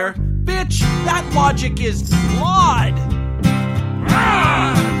everywhere. Bitch, that logic is flawed.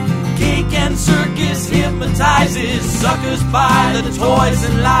 Cake and circus hypnotizes suckers by the toys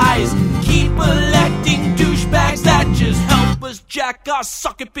and lies. Keep electing douchebags that just help us jack our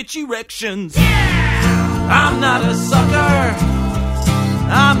sucker bitch erections. Yeah! I'm not a sucker.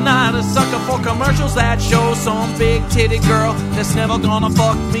 I'm not a sucker for commercials that show some big titted girl that's never gonna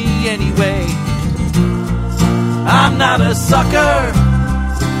fuck me anyway. I'm not a sucker.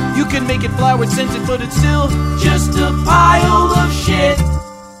 You can make it flower scented, but it's still just a pile of shit.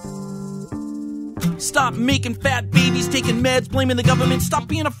 Stop making fat babies, taking meds, blaming the government. Stop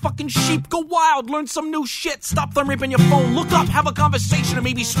being a fucking sheep, go wild, learn some new shit. Stop thumb raping your phone, look up, have a conversation, or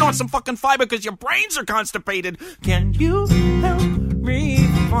maybe snort some fucking fiber because your brains are constipated. Can you help me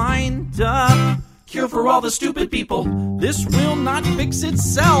find a cure for all the stupid people? This will not fix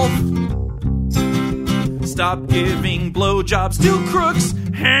itself. Stop giving blowjobs to crooks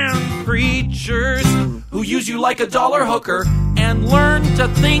and preachers who use you like a dollar hooker, and learn to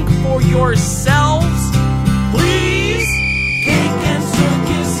think for yourselves. Please Cake and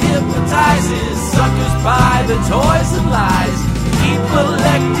circus hypnotizes suckers by the toys and lies. Keep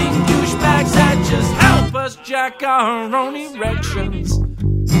collecting douchebags that just help us jack our own erections.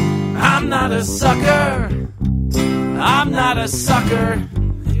 I'm not a sucker. I'm not a sucker.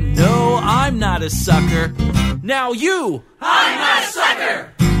 No, I'm not a sucker. Now you! I'm not a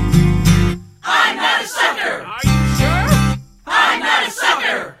sucker! I'm